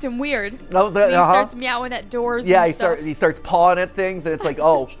starts acting weird. That was that. He starts meowing at doors. Yeah, and he starts pawing at things, and it's like,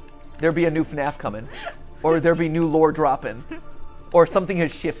 oh, there be a new FNAF coming, or there be new lore dropping, or something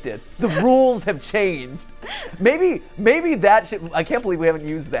has shifted. The rules have changed. Maybe that should. I can't believe we haven't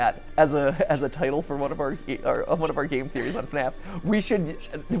used that as a title for one of our game theories on FNAF. We should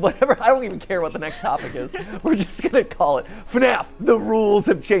whatever. I don't even care what the next topic is. We're just gonna call it FNAF. The rules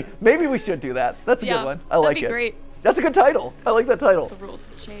have changed. Maybe we should do that. That's a good one. I like it. That'd be great. That's a good title. I like that title. The rules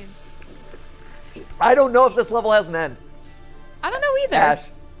have changed. I don't know if this level has an end. I don't know either. Ash.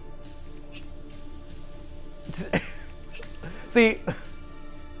 See,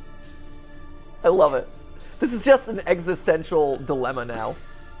 I love it. This is just an existential dilemma now.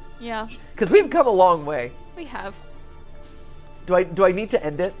 Yeah. Because we've come a long way. We have. Do I need to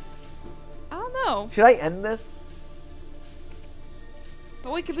end it? I don't know. Should I end this?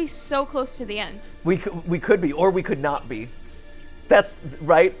 But we could be so close to the end. We could be, or we could not be. That's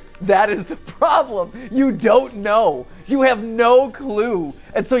right. That is the problem. You don't know. You have no clue.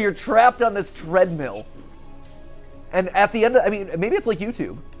 And so you're trapped on this treadmill. And at the end, I mean, maybe it's like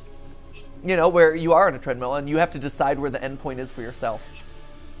YouTube, you know, where you are on a treadmill and you have to decide where the end point is for yourself.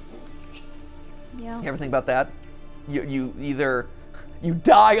 Yeah. You ever think about that? You either you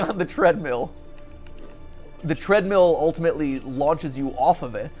die on the treadmill ultimately launches you off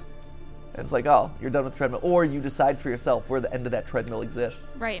of it, and it's like, oh, you're done with the treadmill, or you decide for yourself where the end of that treadmill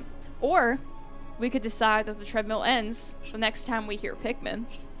exists. Right. Or we could decide that the treadmill ends the next time we hear Pikmin.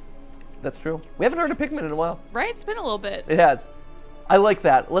 That's true. We haven't heard of Pikmin in a while. Right? It's been a little bit. It has. I like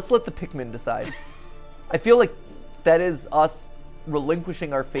that. Let's let the Pikmin decide. I feel like that is us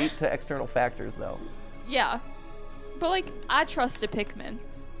relinquishing our fate to external factors, though. Yeah. But, like, I trust a Pikmin.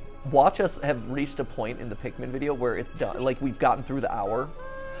 Watch us have reached a point in the Pikmin video where it's done. Like, we've gotten through the hour.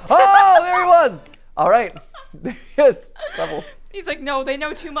 Oh, there he was! All right. There he is. Levels. He's like, no, they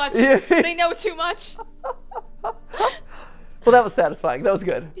know too much. They know too much. Well, that was satisfying. That was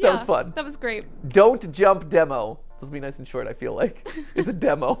good. Yeah, that was fun. That was great. Don't jump demo. This will be nice and short, I feel like. It's a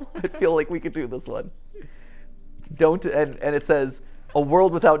demo. I feel like we could do this one. Don't, and it says, a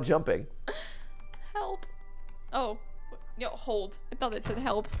world without jumping. Help. Oh. No, hold. I thought it said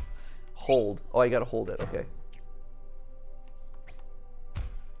help. Hold. Oh, I gotta hold it. Okay.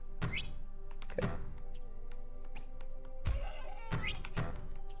 Okay.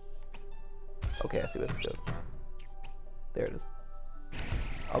 Okay, I see what's good. There it is.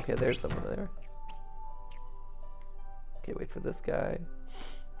 Okay, there's someone there. Okay, wait for this guy.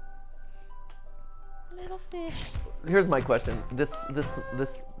 Little fish. Here's my question. This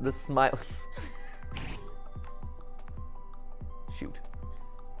smile. Shoot.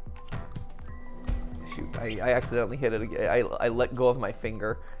 Shoot. I accidentally hit it again. I let go of my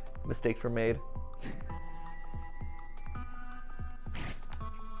finger. Mistakes were made.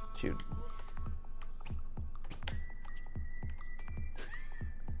 Shoot.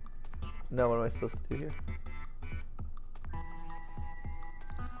 No, what am I supposed to do here?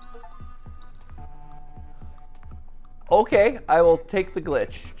 Okay, I will take the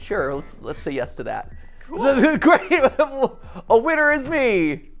glitch. Sure, let's say yes to that. Cool. Great! A winner is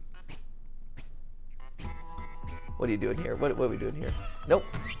me! What are you doing here? What are we doing here? Nope.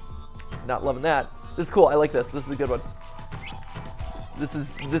 Not loving that. This is cool. I like this. This is a good one. This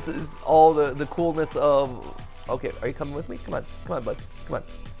is all the coolness of. Okay, are you coming with me? Come on, bud. Come on.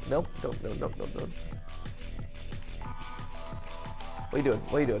 No. What are you doing?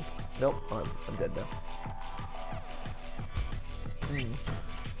 What are you doing? Nope. Oh, I'm dead now.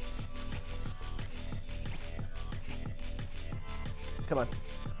 Come on.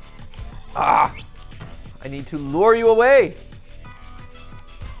 Ah! I need to lure you away.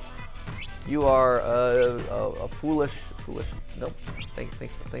 You are a foolish. Nope.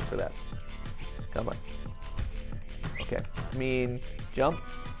 Thanks for that. Come on. Okay. Jump.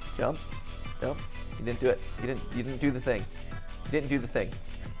 No. You didn't do it. You didn't do the thing. You didn't do the thing.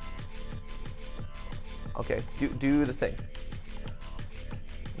 Okay. Do the thing.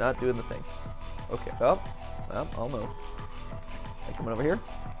 Not doing the thing. Okay. Oh. Well, almost. Okay, coming over here.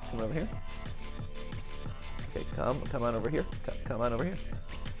 Okay, come on over here. Come on over here.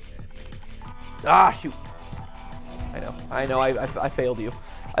 Ah, shoot. I know. I failed you.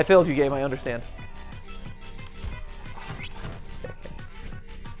 I failed you, game. I understand. Okay.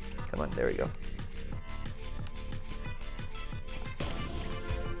 Come on. There we go.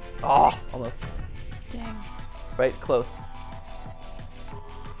 Oh, almost. Dang. Right, close.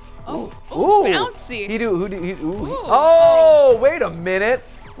 Oh, Ooh. bouncy. Oh, wait a minute.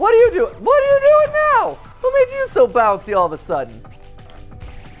 What are you doing? What are you doing now? Who made you so bouncy all of a sudden?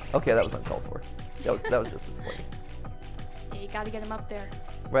 Okay, that was uncalled for. That was just disappointing. Yeah, you gotta get him up there.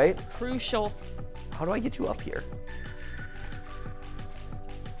 Right? Crucial. How do I get you up here?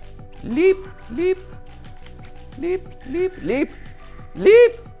 Leap.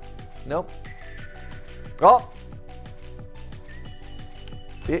 Nope. Oh.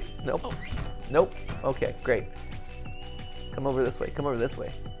 Nope. Oh. Nope. Okay, great. Come over this way. Come over this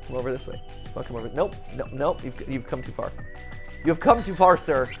way. Come over. Nope. Nope. You've come too far. You have come too far,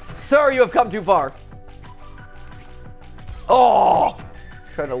 sir. Sir, you have come too far. Oh!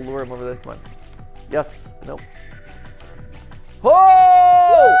 Trying to lure him over there. Come on. Yes. Nope.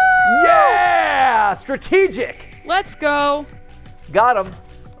 Oh! Woo! Yeah! Strategic. Let's go. Got him.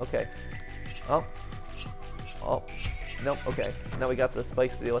 Okay. Oh. Nope. Okay. Now we got the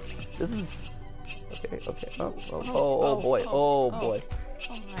spikes to deal with. This is. Okay. Oh boy. Oh boy.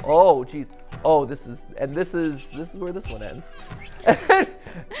 my. Oh jeez. Oh, this is where this one ends.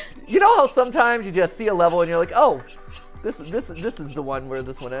 You know how sometimes you just see a level and you're like, oh, this is the one where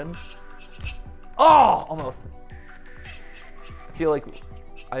this one ends. Oh, almost. I feel like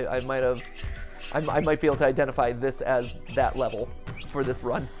I might be able to identify this as that level for this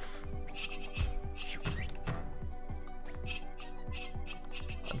run.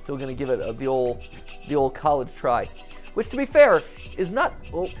 I'm still gonna give it the old college try, which, to be fair, is not.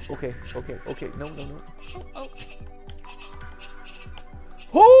 Oh, okay. No.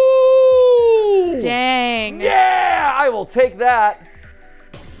 Oh! Dang. Yeah, I will take that.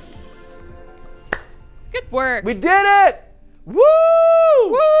 Good work. We did it! Woo!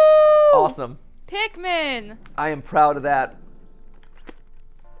 Woo! Awesome. Pikmin. I am proud of that.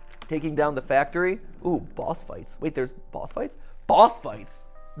 Taking down the factory. Ooh, boss fights. Wait, there's boss fights? Boss fights.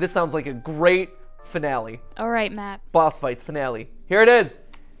 This sounds like a great finale. All right, Matt. Boss fights finale. Here it is.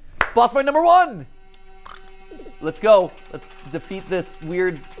 Boss fight number 1. Let's go. Let's defeat this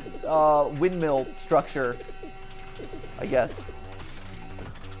weird windmill structure, I guess.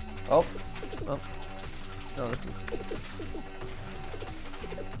 Oh. No, this is.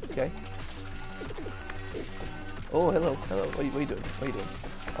 Okay. Oh, hello. What are you doing?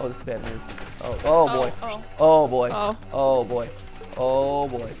 Oh, this is bad news. Oh boy. Oh boy. Oh boy. Oh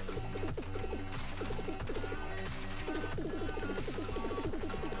boy.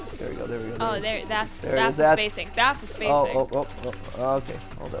 There we go. Oh, there. That's There a spacing. That's a spacing. Oh. Okay.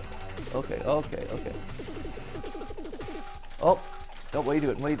 Hold up. Okay. Oh. No, what are you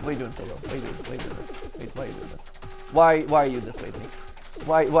doing? What are you doing, Solo? Why are you doing this? Why are you this way to me?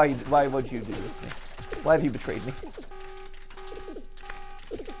 Why would you do this to me? Why have you betrayed me?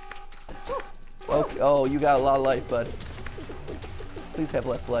 Okay. Oh, you got a lot of life, bud. Please have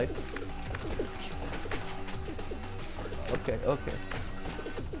less life. Okay. Ooh.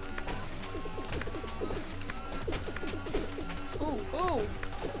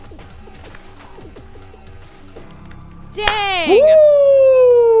 Dang! Woo!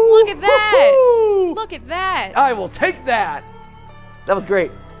 Look at that! Woo-hoo! Look at that! I will take that! That was great.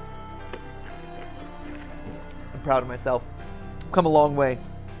 I'm proud of myself. I've come a long way.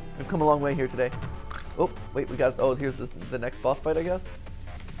 I've come a long way here today. Oh, wait, we got, oh, here's the next boss fight, I guess.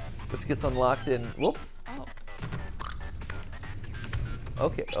 Which gets unlocked in, whoop. Oh.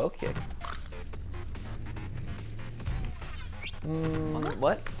 Okay.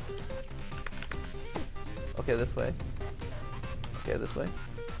 What? Okay, this way. This way.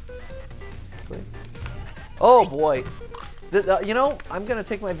 Oh boy. You know, I'm gonna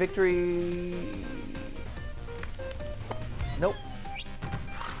take my victory. Nope.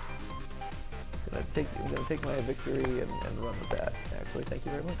 I'm gonna take my victory and run with that. Actually, thank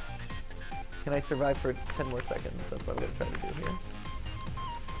you very much. Can I survive for 10 more seconds? That's what I'm gonna try to do here.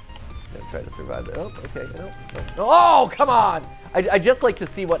 Gonna try to survive it. Oh, okay. No. Oh, come on! I just like to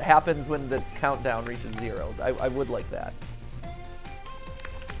see what happens when the countdown reaches 0. I would like that.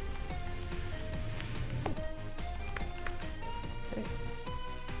 Okay.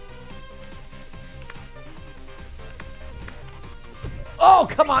 Oh,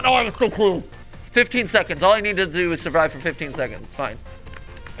 come on! Oh, I was so close. 15 seconds. All I need to do is survive for 15 seconds. Fine.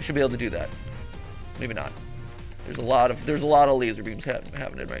 I should be able to do that. Maybe not. There's a lot of laser beams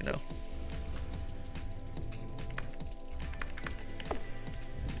happening right now.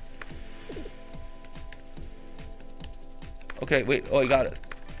 Okay, wait. Oh, I got it.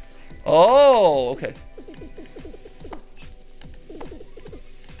 Oh, okay.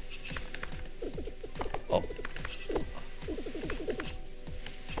 Oh.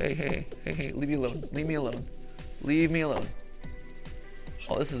 Hey, leave me alone. Leave me alone. Leave me alone.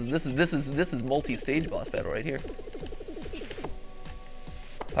 Oh, this is multi-stage boss battle right here.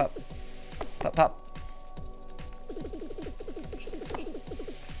 Pop. Pop, pop.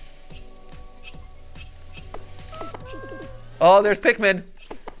 Oh, there's Pikmin.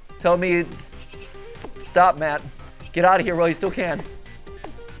 Tell me, stop, Matt. Get out of here while you still can.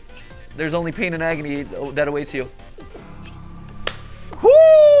 There's only pain and agony that awaits you.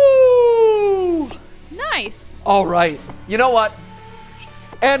 Woo! Nice. All right. You know what?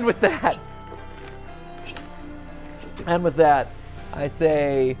 And with that, I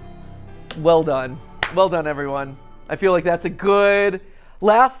say, well done. Well done, everyone. I feel like that's a good...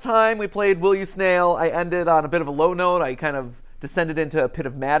 Last time we played Will You Snail, I ended on a bit of a low note. I kind of descended into a pit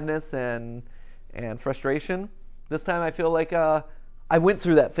of madness and frustration. This time I feel like I went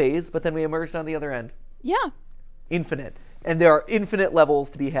through that phase, but then we emerged on the other end. Yeah. Infinite. And there are infinite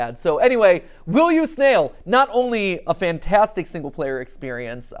levels to be had. So anyway, Will You Snail, not only a fantastic single-player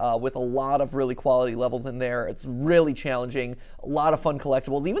experience with a lot of really quality levels in there, it's really challenging, a lot of fun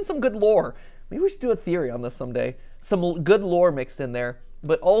collectibles, even some good lore. Maybe we should do a theory on this someday. Some good lore mixed in there,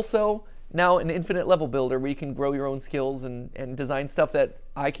 but also now an infinite level builder where you can grow your own skills and design stuff that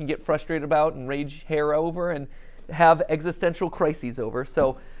I can get frustrated about and rage hair over and have existential crises over.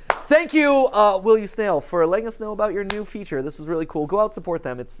 So thank you, Will You Snail, for letting us know about your new feature. This was really cool. Go out, support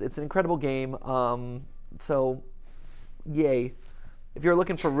them. It's an incredible game. So yay. If you're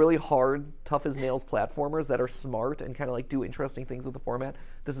looking for really hard, tough as nails platformers that are smart and kind of like do interesting things with the format,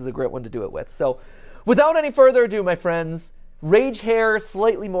 this is a great one to do it with. So without any further ado, my friends, rage hair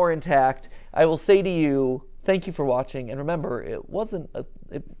slightly more intact, I will say to you, thank you for watching. And remember, it wasn't a...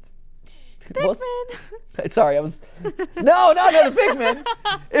 Pikmin. Sorry, I was... No, the Pikmin.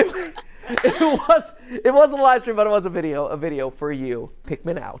 It wasn't a live stream, but it was a video for you.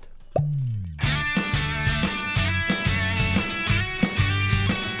 Pikmin out.